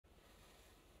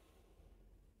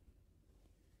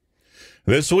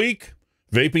This week,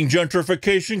 vaping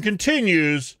gentrification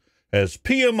continues as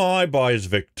PMI buys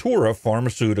Vectura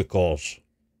Pharmaceuticals.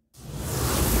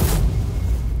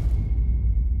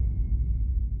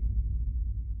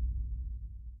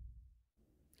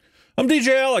 I'm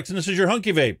DJ Alex, and this is your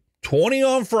Hunky Vape 20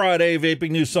 on Friday Vaping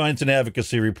News, Science, and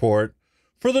Advocacy Report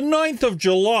for the 9th of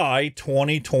July,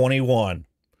 2021.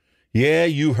 Yeah,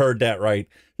 you heard that right.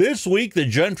 This week, the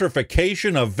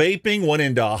gentrification of vaping went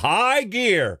into high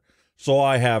gear. So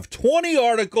I have 20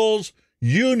 articles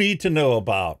you need to know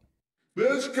about.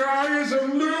 This guy is a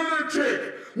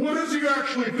lunatic. What does he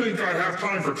actually think? I have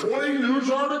time for 20 news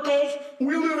articles?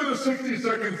 We live in a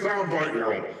 60-second soundbite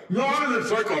world, not an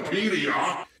encyclopedia.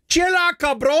 Chila,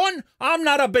 cabron! I'm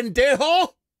not a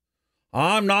bendejo.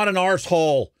 I'm not an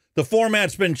arsehole. The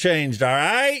format's been changed, all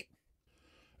right?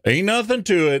 Ain't nothing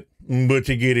to it but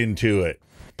to get into it.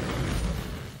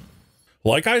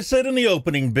 Like I said in the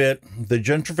opening bit, the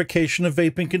gentrification of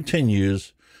vaping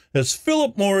continues as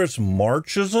Philip Morris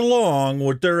marches along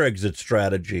with their exit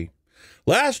strategy.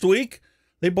 Last week,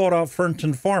 they bought out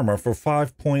Fertin Pharma for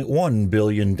 5.1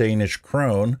 billion Danish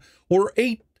krone, or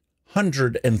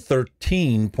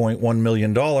 $813.1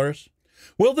 million.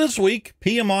 Well, this week,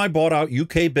 PMI bought out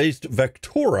UK-based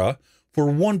Vectura for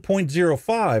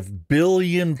 1.05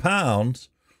 billion pounds,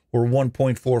 or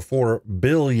 $1.44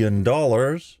 billion.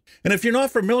 And if you're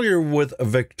not familiar with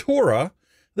Vectura,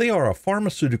 they are a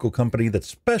pharmaceutical company that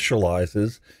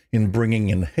specializes in bringing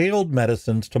inhaled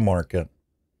medicines to market.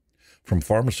 From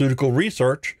pharmaceutical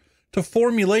research to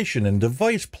formulation and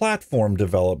device platform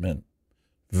development,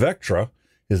 Vectura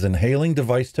is inhaling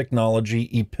device technology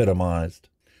epitomized.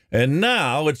 And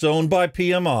now it's owned by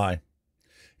PMI.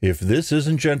 If this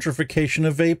isn't gentrification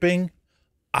of vaping,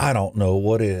 I don't know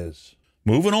what is.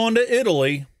 Moving on to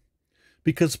Italy,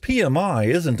 because PMI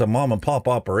isn't a mom-and-pop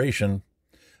operation.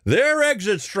 Their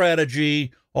exit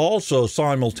strategy also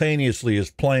simultaneously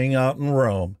is playing out in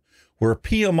Rome, where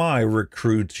PMI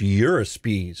recruits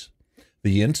Eurispes,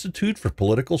 the Institute for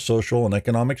Political, Social, and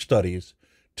Economic Studies,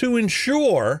 to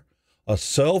ensure a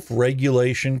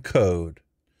self-regulation code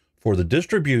for the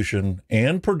distribution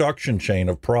and production chain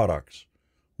of products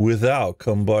without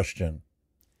combustion.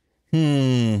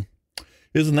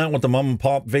 Isn't that what the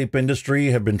mom-and-pop vape industry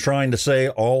have been trying to say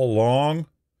all along?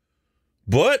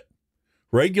 But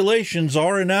regulations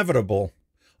are inevitable.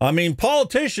 I mean,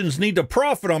 politicians need to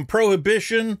profit on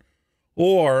prohibition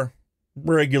or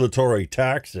regulatory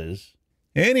taxes.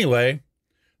 Anyway,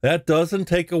 that doesn't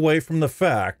take away from the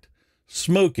fact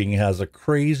smoking has a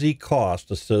crazy cost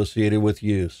associated with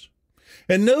use.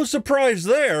 And no surprise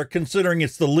there, considering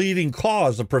it's the leading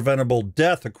cause of preventable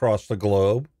death across the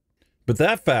globe. But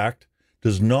that fact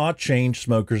does not change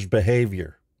smokers'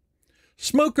 behavior.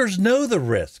 Smokers know the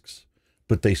risks,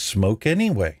 but they smoke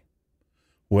anyway.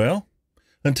 Well,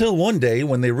 until one day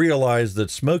when they realize that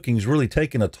smoking's really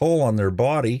taking a toll on their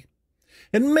body,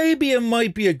 and maybe it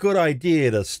might be a good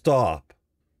idea to stop.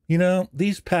 You know,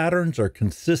 these patterns are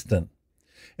consistent,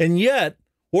 and yet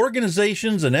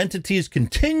organizations and entities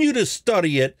continue to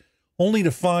study it only to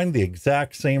find the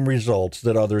exact same results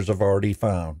that others have already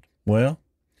found. Well,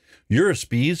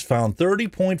 Eurispes found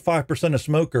 30.5% of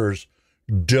smokers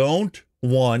don't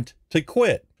want to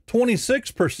quit.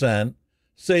 26%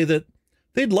 say that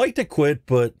they'd like to quit,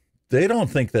 but they don't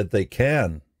think that they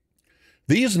can.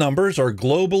 These numbers are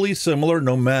globally similar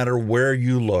no matter where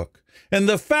you look. And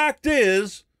the fact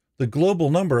is, the global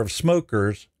number of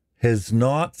smokers has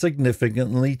not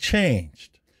significantly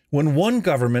changed. When one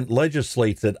government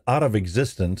legislates it out of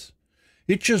existence,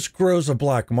 it just grows a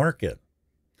black market.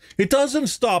 It doesn't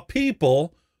stop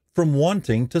people from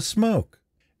wanting to smoke.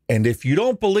 And if you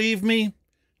don't believe me,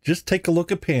 just take a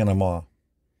look at Panama,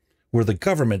 where the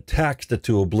government taxed it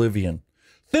to oblivion,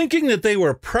 thinking that they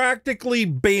were practically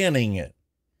banning it.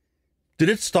 Did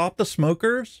it stop the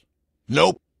smokers?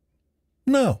 Nope.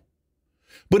 No.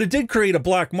 But it did create a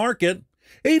black market.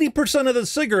 80% of the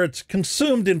cigarettes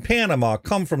consumed in Panama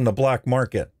come from the black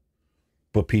market.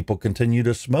 But people continue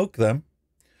to smoke them.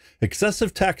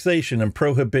 Excessive taxation and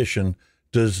prohibition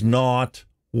does not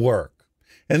work.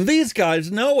 And these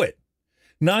guys know it.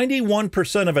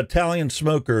 91% of Italian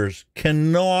smokers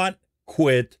cannot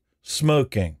quit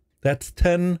smoking. That's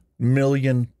 10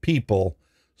 million people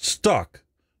stuck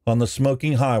on the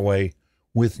smoking highway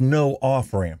with no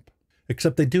off-ramp.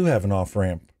 Except they do have an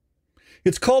off-ramp.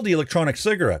 It's called the electronic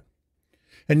cigarette.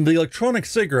 And the electronic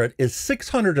cigarette is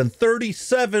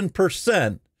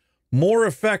 637% more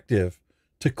effective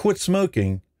to quit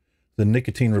smoking than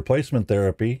nicotine replacement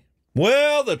therapy.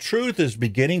 Well, the truth is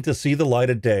beginning to see the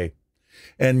light of day.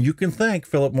 And you can thank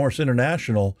Philip Morris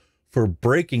International for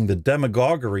breaking the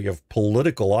demagoguery of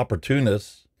political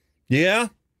opportunists. Yeah,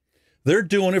 they're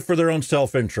doing it for their own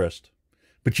self-interest.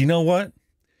 But you know what?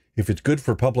 If it's good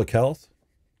for public health,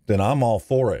 then I'm all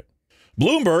for it.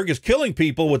 Bloomberg is killing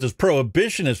people with his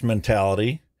prohibitionist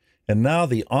mentality, and now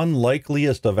the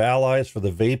unlikeliest of allies for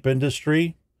the vape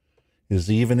industry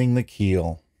is evening the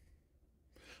keel.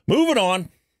 Moving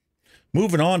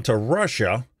on to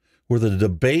Russia, where the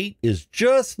debate is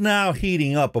just now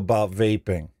heating up about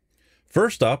vaping.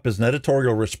 First up is an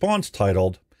editorial response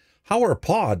titled, "How are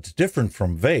pods different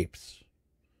from vapes?"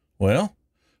 Well,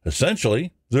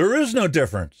 essentially, there is no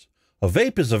difference. A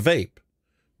vape is a vape.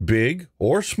 Big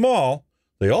or small,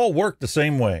 they all work the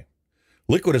same way.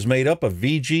 Liquid is made up of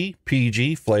VG,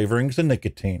 PG, flavorings, and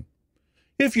nicotine.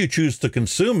 If you choose to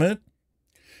consume it,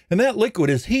 and that liquid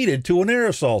is heated to an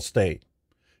aerosol state.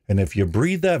 And if you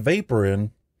breathe that vapor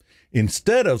in,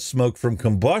 instead of smoke from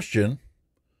combustion,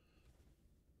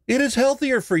 it is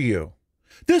healthier for you.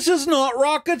 This is not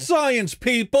rocket science,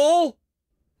 people.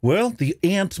 Well, the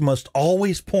ants must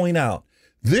always point out,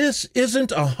 this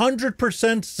isn't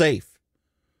 100% safe.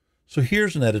 So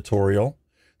here's an editorial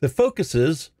that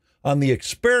focuses on the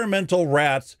experimental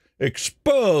rats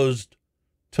exposed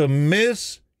to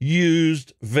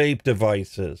misused vape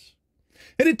devices.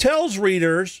 And it tells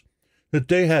readers that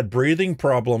they had breathing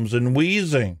problems and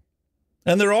wheezing.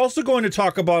 And they're also going to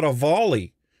talk about a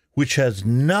volley, which has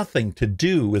nothing to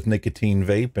do with nicotine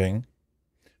vaping.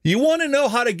 You want to know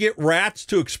how to get rats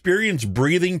to experience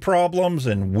breathing problems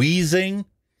and wheezing?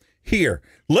 Here,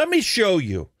 let me show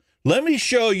you. Let me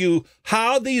show you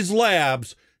how these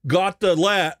labs got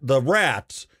the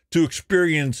rats to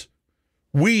experience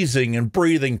wheezing and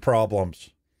breathing problems.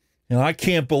 And I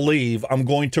can't believe I'm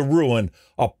going to ruin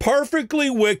a perfectly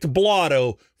wicked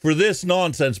blotto for this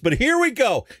nonsense. But here we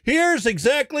go. Here's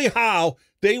exactly how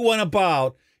they went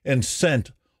about and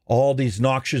sent all these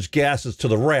noxious gases to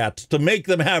the rats to make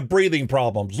them have breathing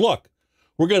problems. Look,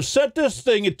 we're going to set this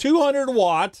thing at 200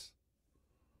 watts.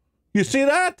 You see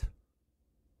that?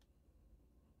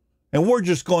 And we're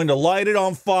just going to light it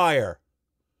on fire.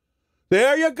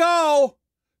 There you go.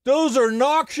 Those are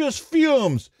noxious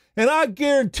fumes. And I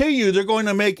guarantee you they're going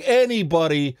to make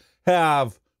anybody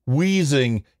have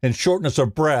wheezing and shortness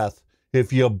of breath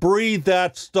if you breathe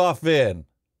that stuff in.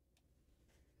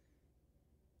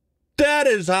 That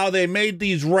is how they made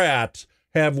these rats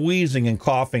have wheezing and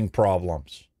coughing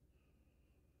problems.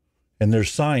 And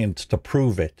there's science to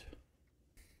prove it.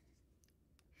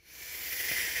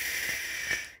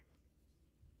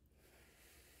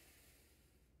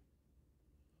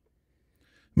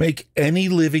 Make any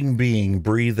living being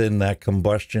breathe in that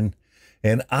combustion,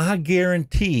 and I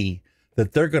guarantee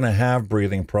that they're going to have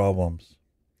breathing problems.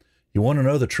 You want to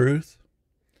know the truth?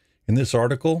 In this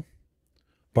article,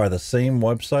 by the same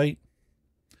website,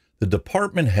 the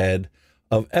department head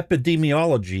of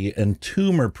epidemiology and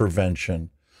tumor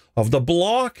prevention of the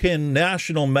Blokhin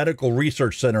National Medical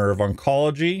Research Center of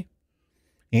Oncology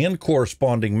and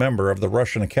corresponding member of the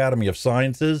Russian Academy of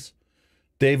Sciences,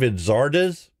 David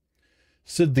Zardes,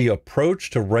 said the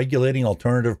approach to regulating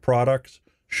alternative products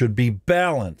should be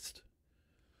balanced.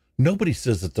 Nobody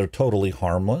says that they're totally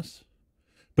harmless,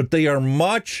 but they are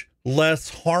much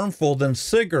less harmful than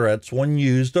cigarettes when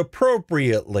used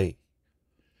appropriately.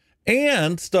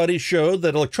 And studies show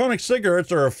that electronic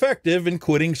cigarettes are effective in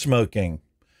quitting smoking.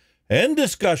 End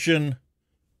discussion.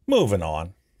 Moving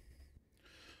on.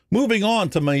 Moving on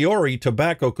to Maori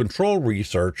tobacco control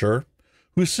researcher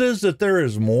who says that there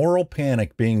is moral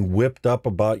panic being whipped up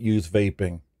about youth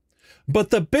vaping. But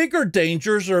the bigger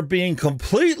dangers are being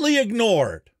completely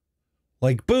ignored,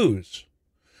 like booze.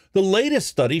 The latest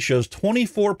study shows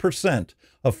 24%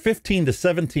 of 15 to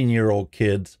 17-year-old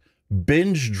kids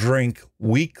binge drink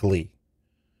weekly,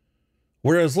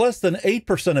 whereas less than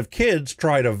 8% of kids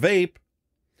tried a vape,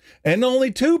 and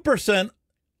only 2%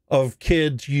 of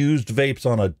kids used vapes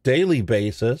on a daily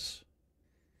basis.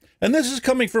 And this is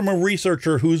coming from a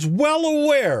researcher who's well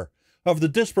aware of the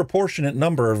disproportionate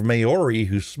number of Maori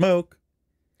who smoke.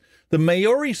 The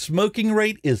Maori smoking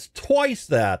rate is twice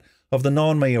that of the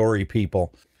non-Maori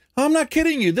people. I'm not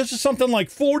kidding you. This is something like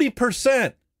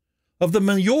 40% of the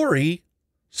Maori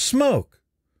smoke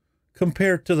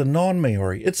compared to the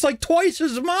non-Maori. It's like twice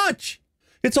as much.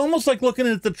 It's almost like looking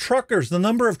at the truckers, the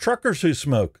number of truckers who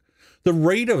smoke. The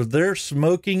rate of their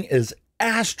smoking is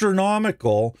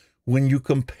astronomical when you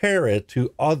compare it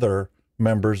to other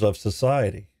members of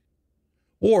society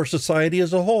or society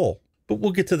as a whole. But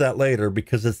we'll get to that later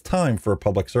because it's time for a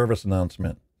public service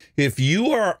announcement. If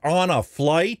you are on a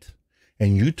flight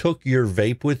and you took your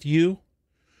vape with you,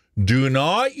 Do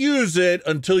not use it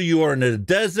until you are in a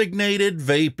designated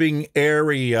vaping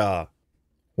area.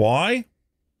 Why?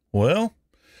 Well,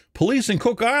 police in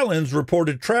Cook Islands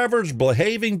reported travelers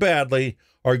behaving badly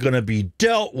are going to be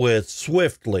dealt with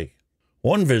swiftly.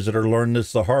 One visitor learned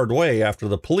this the hard way after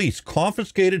the police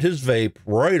confiscated his vape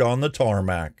right on the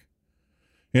tarmac.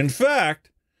 In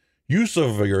fact, use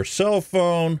of your cell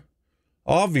phone,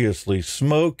 obviously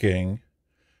smoking,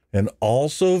 and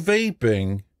also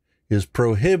vaping is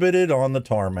prohibited on the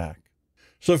tarmac.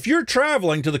 So if you're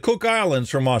traveling to the Cook Islands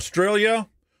from Australia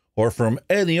or from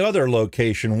any other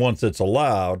location once it's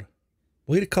allowed,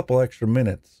 wait a couple extra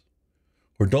minutes.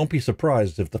 Or don't be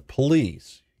surprised if the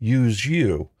police use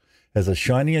you as a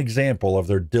shining example of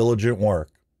their diligent work.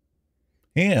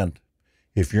 And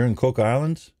if you're in Cook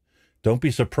Islands, don't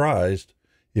be surprised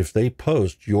if they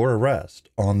post your arrest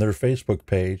on their Facebook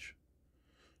page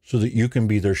so that you can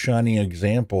be their shining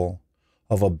example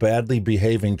of a badly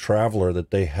behaving traveler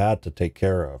that they had to take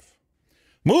care of.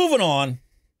 Moving on.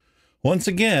 Once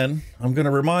again, I'm going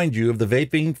to remind you of the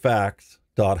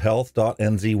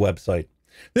vapingfacts.health.nz website.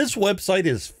 This website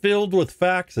is filled with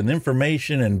facts and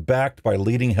information and backed by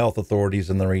leading health authorities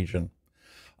in the region.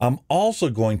 I'm also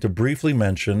going to briefly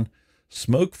mention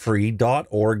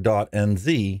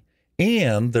smokefree.org.nz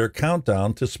and their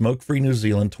countdown to Smokefree New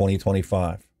Zealand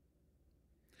 2025.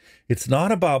 It's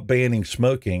not about banning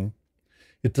smoking.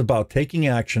 It's about taking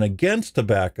action against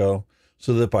tobacco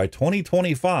so that by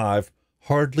 2025,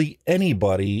 hardly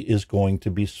anybody is going to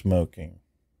be smoking.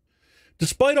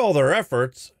 Despite all their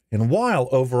efforts, and while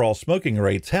overall smoking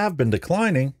rates have been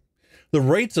declining, the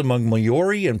rates among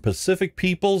Maori and Pacific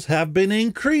peoples have been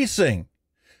increasing.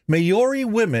 Maori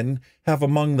women have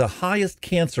among the highest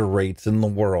cancer rates in the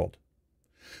world.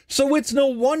 So it's no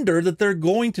wonder that they're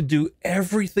going to do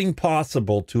everything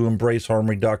possible to embrace harm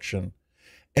reduction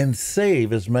and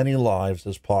save as many lives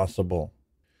as possible.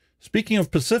 Speaking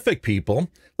of Pacific people,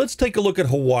 let's take a look at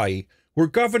Hawaii, where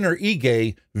Governor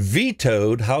Ige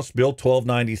vetoed House Bill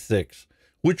 1296,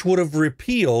 which would have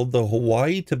repealed the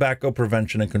Hawaii Tobacco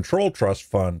Prevention and Control Trust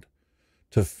Fund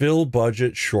to fill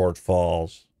budget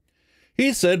shortfalls.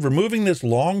 He said removing this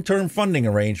long-term funding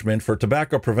arrangement for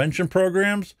tobacco prevention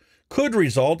programs could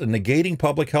result in negating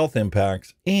public health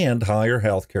impacts and higher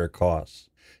healthcare costs.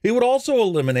 It would also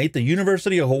eliminate the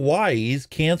University of Hawaii's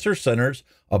Cancer Center's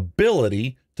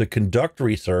ability to conduct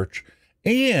research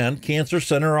and cancer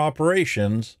center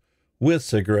operations with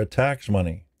cigarette tax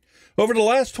money. Over the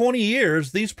last 20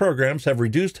 years, these programs have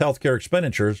reduced healthcare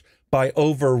expenditures by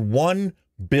over $1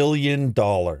 billion.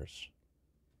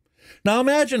 Now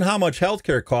imagine how much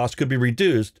healthcare costs could be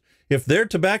reduced if their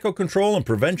Tobacco Control and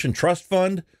Prevention Trust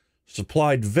Fund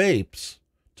supplied vapes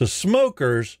to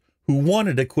smokers who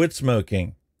wanted to quit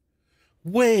smoking.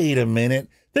 Wait a minute,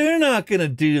 they're not going to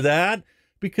do that,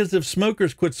 because if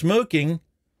smokers quit smoking,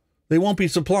 they won't be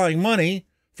supplying money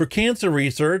for cancer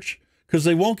research because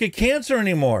they won't get cancer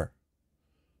anymore.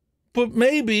 But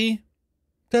maybe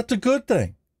that's a good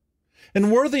thing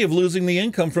and worthy of losing the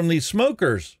income from these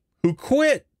smokers who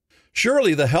quit.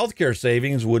 Surely the healthcare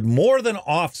savings would more than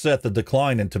offset the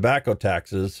decline in tobacco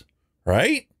taxes,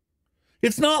 right?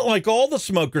 It's not like all the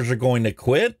smokers are going to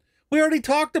quit. We already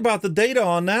talked about the data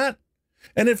on that.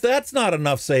 And if that's not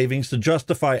enough savings to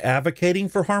justify advocating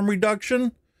for harm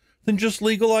reduction, then just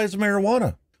legalize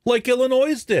marijuana, like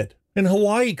Illinois did. And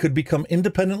Hawaii could become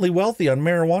independently wealthy on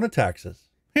marijuana taxes.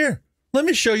 Here, let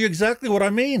me show you exactly what I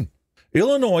mean.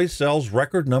 Illinois sells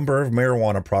record number of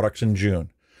marijuana products in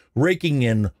June, raking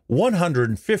in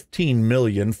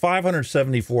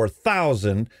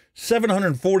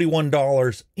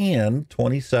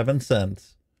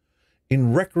 $115,574,741.27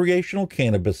 in recreational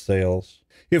cannabis sales.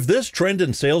 If this trend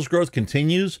in sales growth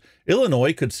continues,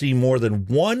 Illinois could see more than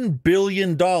 $1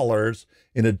 billion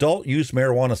in adult use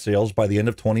marijuana sales by the end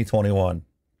of 2021.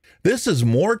 This is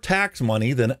more tax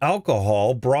money than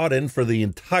alcohol brought in for the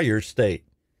entire state.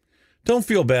 Don't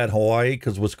feel bad, Hawaii,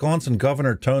 because Wisconsin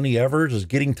Governor Tony Evers is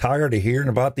getting tired of hearing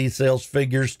about these sales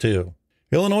figures too.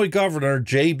 Illinois Governor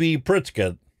J.B.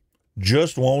 Pritzker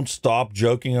just won't stop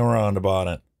joking around about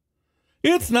it.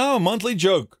 It's now a monthly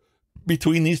joke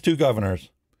between these two governors.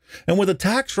 And with a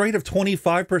tax rate of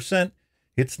 25%,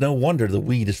 it's no wonder the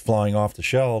weed is flying off the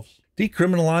shelves.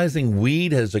 Decriminalizing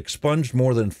weed has expunged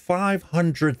more than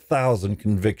 500,000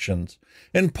 convictions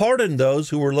and pardoned those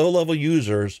who were low-level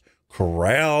users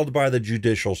corralled by the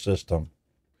judicial system.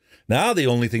 Now the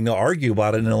only thing to argue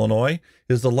about in Illinois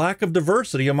is the lack of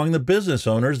diversity among the business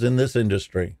owners in this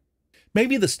industry.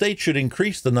 Maybe the state should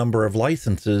increase the number of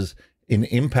licenses in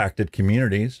impacted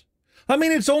communities. I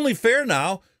mean, it's only fair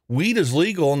now. weed is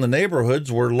legal in the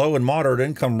neighborhoods where low and moderate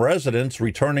income residents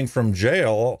returning from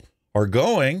jail are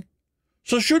going.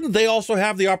 So shouldn't they also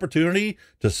have the opportunity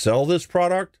to sell this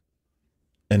product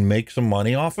and make some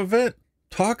money off of it?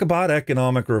 Talk about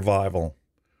economic revival.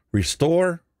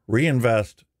 Restore,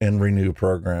 reinvest, and renew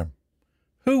program.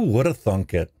 Who would have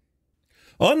thunk it?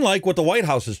 Unlike what the White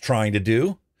House is trying to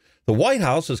do, the White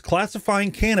House is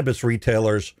classifying cannabis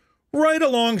retailers right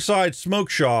alongside smoke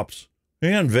shops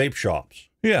and vape shops.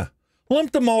 Yeah,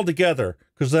 lump them all together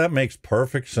because that makes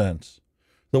perfect sense.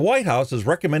 The White House is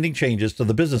recommending changes to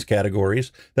the business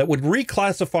categories that would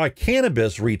reclassify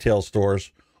cannabis retail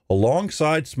stores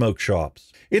alongside smoke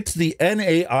shops. It's the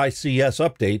NAICS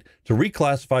update to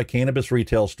reclassify cannabis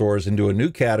retail stores into a new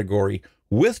category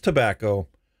with tobacco,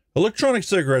 electronic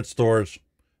cigarette stores,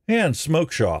 and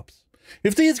smoke shops.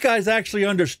 If these guys actually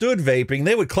understood vaping,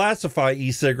 they would classify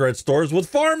e-cigarette stores with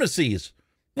pharmacies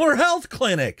or health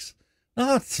clinics,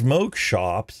 not smoke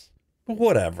shops. But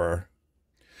whatever.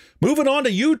 Moving on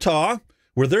to Utah,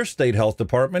 where their state health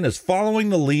department is following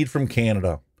the lead from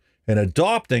Canada and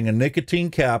adopting a nicotine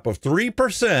cap of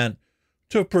 3%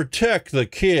 to protect the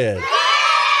kid.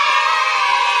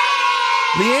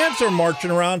 The ants are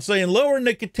marching around saying lower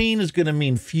nicotine is going to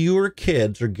mean fewer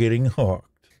kids are getting hooked.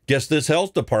 Guess this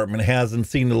health department hasn't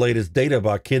seen the latest data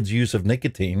about kids' use of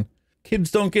nicotine. Kids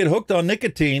don't get hooked on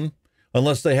nicotine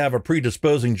unless they have a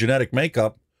predisposing genetic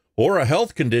makeup or a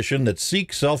health condition that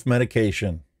seeks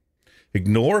self-medication.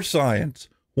 Ignore science,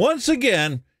 once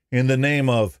again, in the name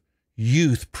of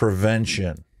youth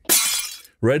prevention.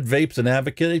 Red Vapes and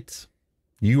Advocates,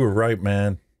 you were right,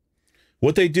 man.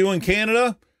 What they do in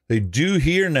Canada, they do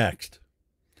here next.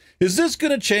 Is this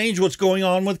going to change what's going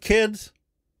on with kids?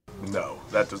 No,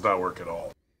 that does not work at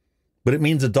all. But it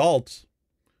means adults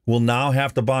will now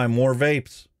have to buy more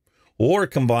vapes or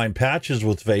combine patches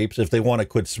with vapes if they want to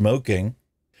quit smoking.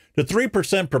 The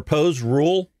 3% proposed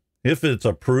rule, if it's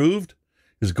approved,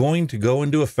 is going to go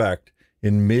into effect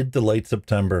in mid to late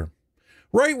September,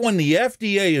 right when the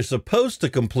FDA is supposed to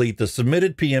complete the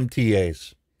submitted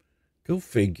PMTAs. Go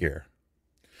figure.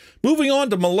 Moving on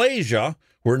to Malaysia,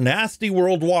 where Nasty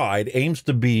Worldwide aims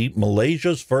to be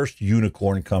Malaysia's first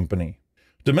unicorn company.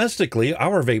 Domestically,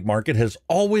 our vape market has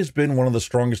always been one of the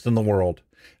strongest in the world,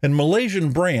 and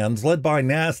Malaysian brands led by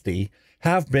Nasty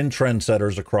have been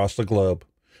trendsetters across the globe.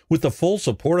 With the full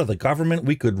support of the government,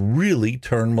 we could really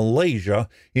turn Malaysia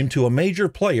into a major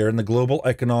player in the global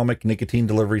economic nicotine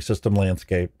delivery system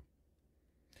landscape.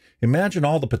 Imagine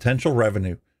all the potential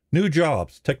revenue, new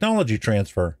jobs, technology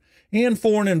transfer, and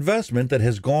foreign investment that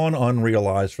has gone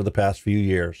unrealized for the past few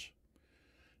years.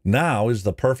 Now is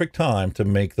the perfect time to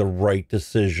make the right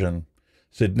decision,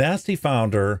 said Nasty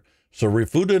founder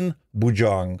Sarifuddin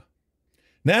Bujang.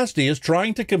 Nasty is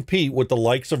trying to compete with the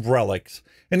likes of Relics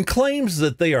and claims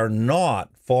that they are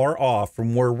not far off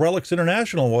from where Relics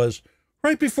International was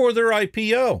right before their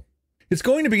IPO. It's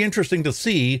going to be interesting to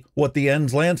see what the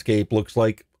ENDS landscape looks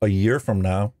like a year from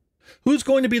now. Who's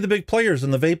going to be the big players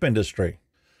in the vape industry?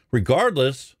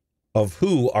 Regardless of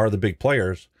who are the big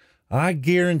players, I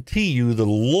guarantee you the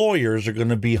lawyers are going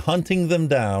to be hunting them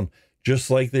down just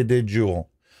like they did Juul.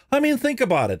 I mean, think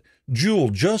about it.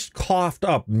 Juul just coughed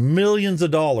up millions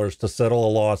of dollars to settle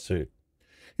a lawsuit.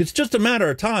 It's just a matter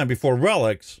of time before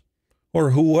Relics,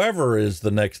 or whoever is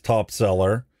the next top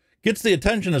seller, gets the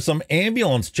attention of some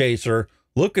ambulance chaser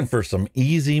looking for some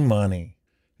easy money.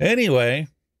 Anyway,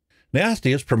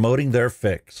 Nasty is promoting their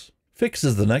Fix. Fix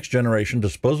is the next generation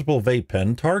disposable vape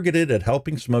pen targeted at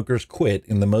helping smokers quit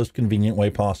in the most convenient way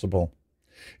possible.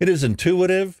 It is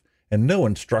intuitive and no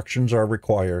instructions are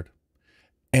required.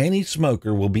 Any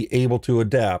smoker will be able to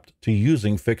adapt to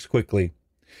using Fix quickly,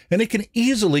 and it can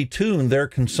easily tune their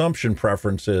consumption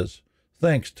preferences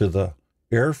thanks to the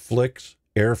AirFlix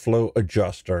Airflow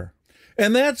Adjuster.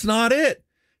 And that's not it.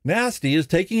 Nasty is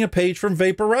taking a page from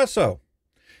Vaporesso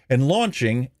and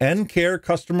launching N-Care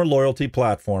customer loyalty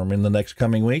platform in the next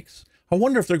coming weeks. I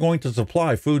wonder if they're going to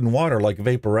supply food and water like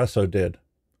Vaporesso did.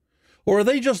 Or are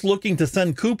they just looking to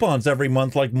send coupons every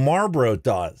month like Marlboro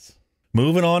does?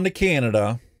 Moving on to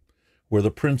Canada, where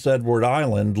the Prince Edward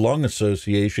Island Lung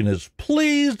Association is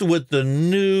pleased with the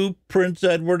new Prince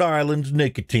Edward Island's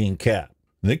nicotine cap.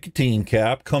 Nicotine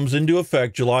cap comes into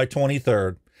effect July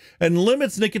 23rd and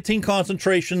limits nicotine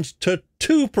concentrations to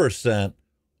 2%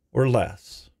 or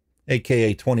less,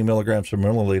 aka 20 milligrams per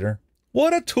milliliter.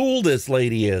 What a tool this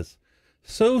lady is.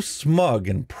 So smug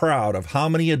and proud of how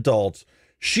many adults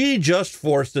she just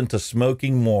forced into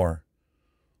smoking more.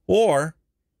 Or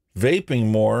vaping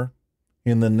more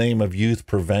in the name of youth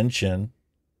prevention.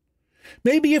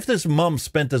 Maybe if this mom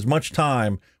spent as much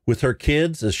time with her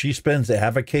kids as she spends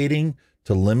advocating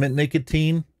to limit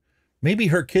nicotine, maybe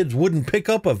her kids wouldn't pick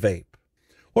up a vape.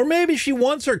 Or maybe she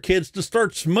wants her kids to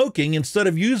start smoking instead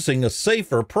of using a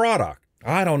safer product.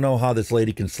 I don't know how this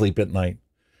lady can sleep at night.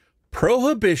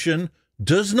 Prohibition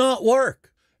does not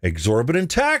work.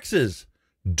 Exorbitant taxes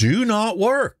do not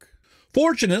work.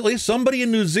 Fortunately, somebody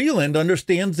in New Zealand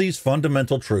understands these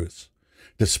fundamental truths.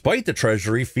 Despite the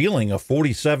Treasury feeling a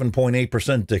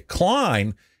 47.8%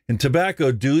 decline in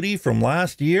tobacco duty from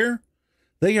last year,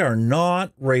 they are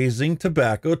not raising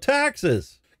tobacco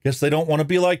taxes. Guess they don't want to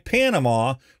be like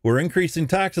Panama, where increasing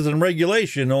taxes and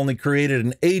regulation only created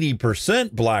an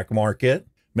 80% black market.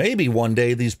 Maybe one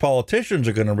day these politicians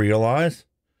are going to realize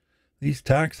these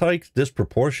tax hikes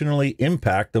disproportionately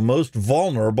impact the most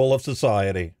vulnerable of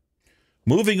society.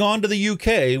 Moving on to the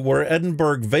UK, where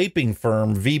Edinburgh vaping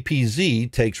firm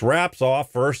VPZ takes wraps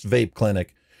off First Vape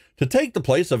Clinic to take the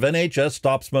place of NHS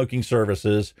stop smoking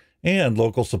services and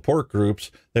local support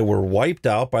groups that were wiped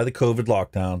out by the COVID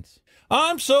lockdowns.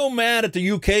 I'm so mad at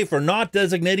the UK for not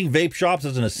designating vape shops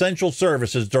as an essential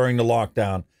services during the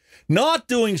lockdown. Not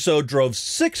doing so drove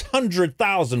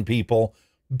 600,000 people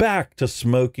back to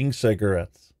smoking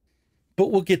cigarettes.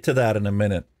 But we'll get to that in a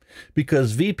minute,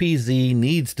 because VPZ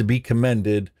needs to be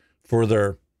commended for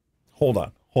their... Hold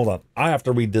on. I have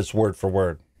to read this word for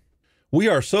word. We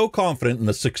are so confident in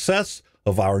the success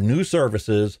of our new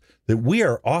services that we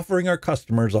are offering our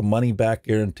customers a money-back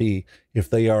guarantee if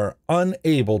they are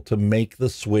unable to make the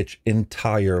switch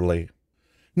entirely.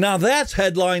 Now that's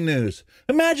headline news.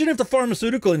 Imagine if the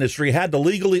pharmaceutical industry had to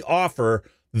legally offer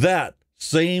that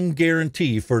same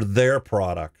guarantee for their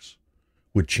products.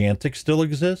 Would Chantix still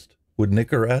exist? Would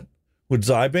Nicorette? Would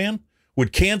Zyban?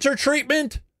 Would cancer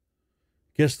treatment?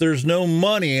 Guess there's no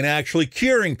money in actually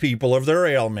curing people of their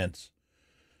ailments.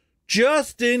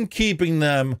 Just in keeping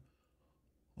them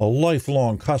a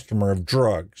lifelong customer of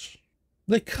drugs.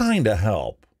 They kind of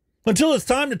help. Until it's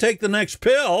time to take the next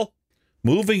pill.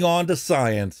 Moving on to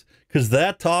science, because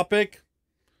that topic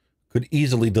could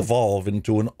easily devolve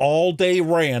into an all-day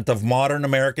rant of modern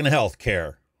American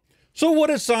healthcare. So what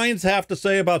does science have to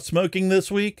say about smoking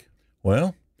this week?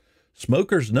 Well,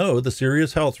 smokers know the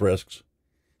serious health risks,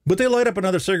 but they light up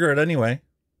another cigarette anyway.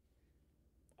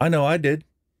 I know I did.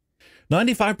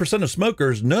 95% of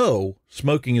smokers know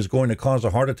smoking is going to cause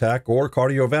a heart attack or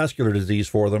cardiovascular disease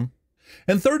for them.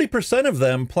 And 30% of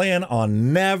them plan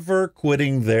on never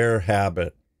quitting their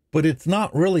habit. But it's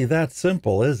not really that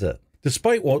simple, is it?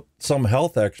 Despite what some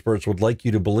health experts would like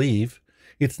you to believe,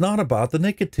 it's not about the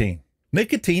nicotine.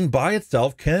 Nicotine by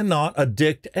itself cannot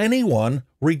addict anyone,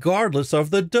 regardless of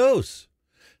the dose.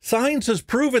 Science has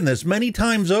proven this many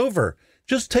times over.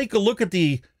 Just take a look at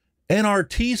the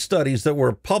NRT studies that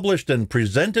were published and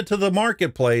presented to the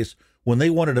marketplace when they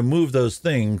wanted to move those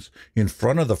things in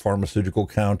front of the pharmaceutical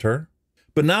counter.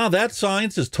 But now that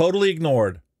science is totally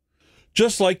ignored,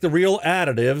 just like the real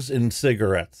additives in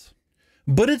cigarettes.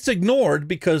 But it's ignored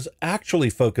because actually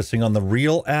focusing on the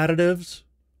real additives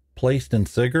placed in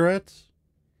cigarettes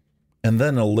and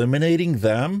then eliminating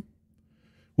them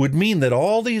would mean that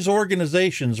all these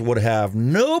organizations would have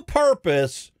no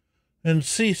purpose and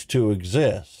cease to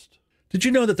exist. Did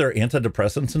you know that there are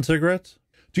antidepressants in cigarettes?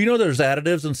 Do you know there's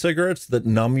additives in cigarettes that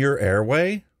numb your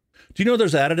airway? Do you know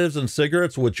there's additives in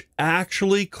cigarettes which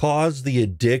actually cause the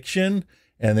addiction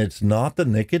and it's not the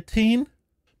nicotine?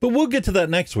 But we'll get to that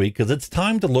next week because it's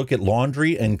time to look at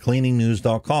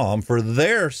laundryandcleaningnews.com for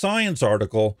their science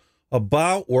article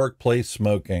about workplace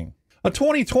smoking. A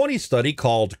 2020 study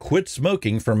called Quit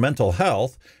Smoking for Mental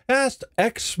Health asked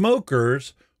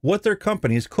ex-smokers what their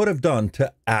companies could have done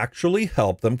to actually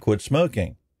help them quit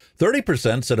smoking.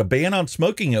 30% said a ban on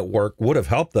smoking at work would have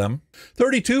helped them.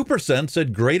 32%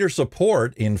 said greater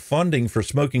support in funding for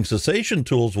smoking cessation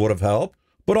tools would have helped.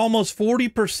 But almost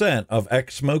 40% of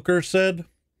ex-smokers said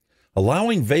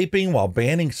allowing vaping while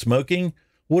banning smoking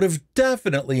would have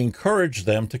definitely encouraged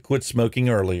them to quit smoking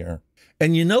earlier.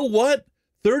 And you know what?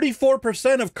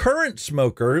 34% of current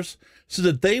smokers said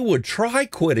that they would try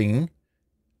quitting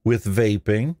with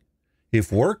vaping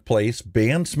if workplace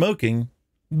banned smoking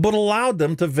but allowed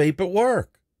them to vape at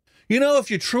work. You know,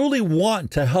 if you truly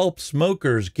want to help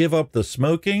smokers give up the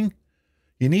smoking,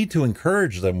 you need to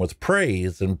encourage them with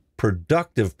praise and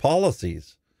productive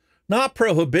policies, not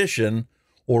prohibition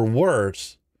or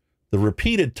worse, the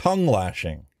repeated tongue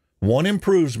lashing. One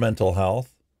improves mental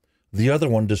health, the other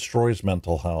one destroys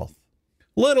mental health,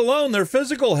 let alone their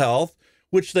physical health,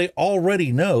 which they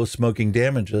already know smoking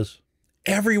damages.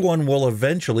 Everyone will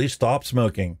eventually stop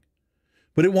smoking,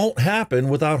 but it won't happen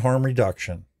without harm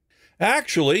reduction.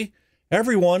 Actually,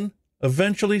 everyone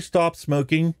eventually stops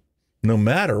smoking no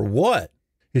matter what.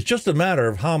 It's just a matter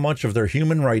of how much of their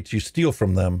human rights you steal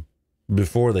from them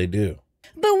before they do.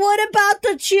 But what about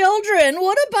the children?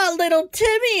 What about little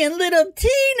Timmy and little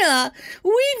Tina?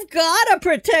 We've got to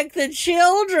protect the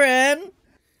children.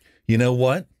 You know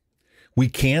what? We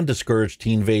can discourage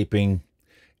teen vaping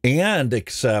and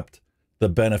accept the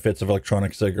benefits of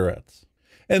electronic cigarettes.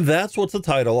 And that's what's the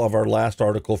title of our last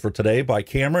article for today by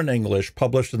Cameron English,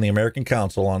 published in the American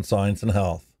Council on Science and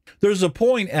Health. There's a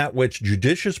point at which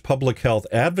judicious public health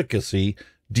advocacy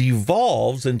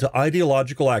devolves into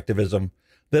ideological activism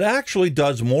that actually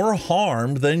does more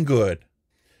harm than good.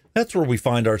 That's where we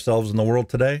find ourselves in the world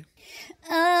today.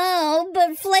 Oh,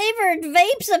 but flavored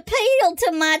vapes appeal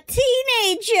to my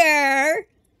teenager.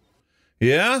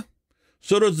 Yeah?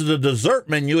 So does the dessert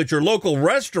menu at your local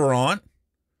restaurant.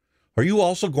 Are you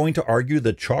also going to argue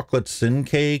that chocolate sin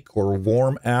cake or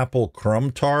warm apple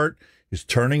crumb tart is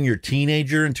turning your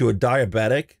teenager into a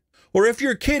diabetic? Or if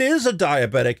your kid is a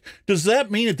diabetic, does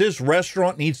that mean that this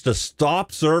restaurant needs to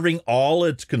stop serving all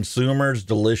its consumers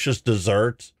delicious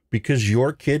desserts because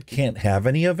your kid can't have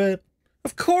any of it?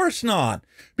 Of course not,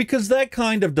 because that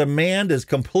kind of demand is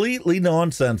completely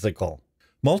nonsensical.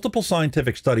 Multiple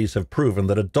scientific studies have proven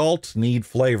that adults need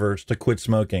flavors to quit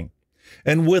smoking.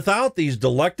 And without these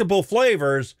delectable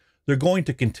flavors, they're going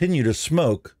to continue to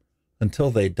smoke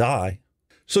until they die.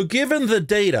 So given the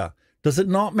data, does it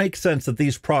not make sense that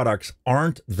these products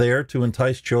aren't there to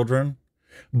entice children,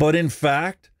 but in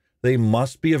fact, they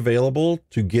must be available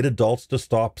to get adults to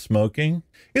stop smoking?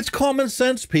 It's common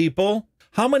sense, people.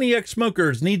 How many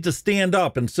ex-smokers need to stand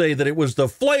up and say that it was the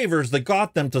flavors that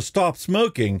got them to stop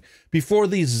smoking before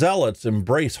these zealots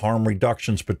embrace harm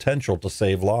reduction's potential to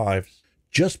save lives?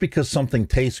 Just because something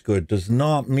tastes good does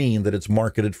not mean that it's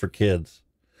marketed for kids.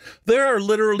 There are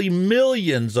literally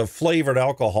millions of flavored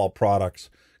alcohol products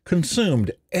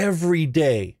consumed every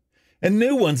day, and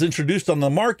new ones introduced on the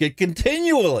market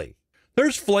continually.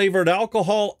 There's flavored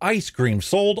alcohol ice cream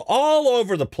sold all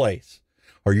over the place.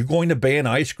 Are you going to ban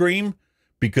ice cream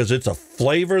because it's a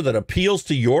flavor that appeals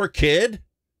to your kid?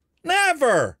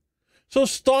 Never! So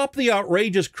stop the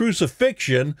outrageous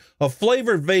crucifixion of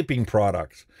flavored vaping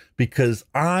products, because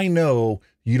I know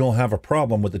you don't have a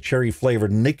problem with the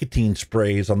cherry-flavored nicotine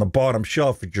sprays on the bottom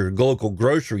shelf at your local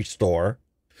grocery store.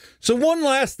 So one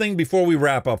last thing before we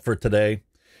wrap up for today.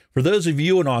 For those of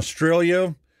you in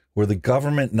Australia, where the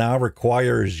government now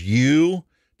requires you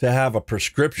to have a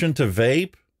prescription to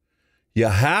vape, you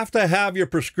have to have your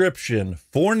prescription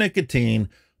for nicotine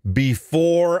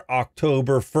before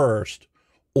October 1st,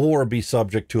 or be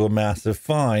subject to a massive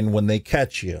fine when they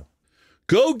catch you.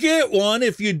 Go get one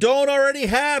if you don't already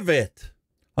have it.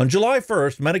 On July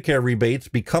 1st, Medicare rebates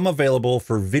become available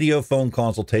for video phone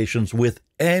consultations with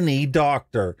any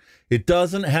doctor. It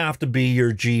doesn't have to be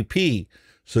your GP.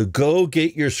 So go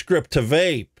get your script to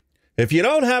vape. If you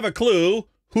don't have a clue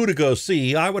who to go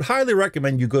see, I would highly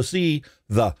recommend you go see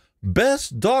the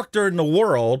best doctor in the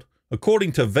world,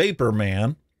 according to Vapor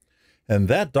Man, and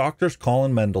that doctor's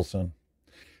Colin Mendelsohn.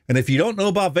 And if you don't know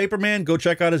about Vapor Man, go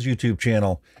check out his YouTube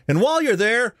channel. And while you're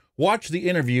there, watch the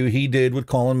interview he did with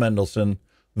Colin Mendelsohn,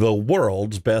 the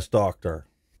world's best doctor.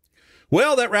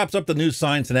 Well, that wraps up the news,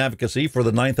 science, and advocacy for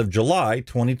the 9th of July,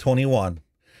 2021.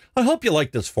 I hope you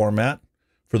like this format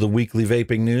for the weekly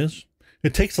vaping news.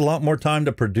 It takes a lot more time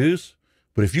to produce,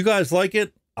 but if you guys like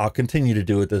it, I'll continue to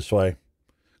do it this way.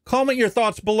 Comment your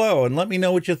thoughts below and let me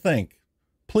know what you think.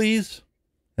 Please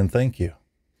and thank you.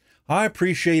 I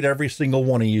appreciate every single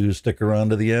one of you who stick around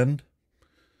to the end.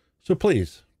 So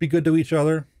please, be good to each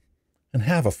other and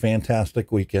have a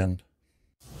fantastic weekend.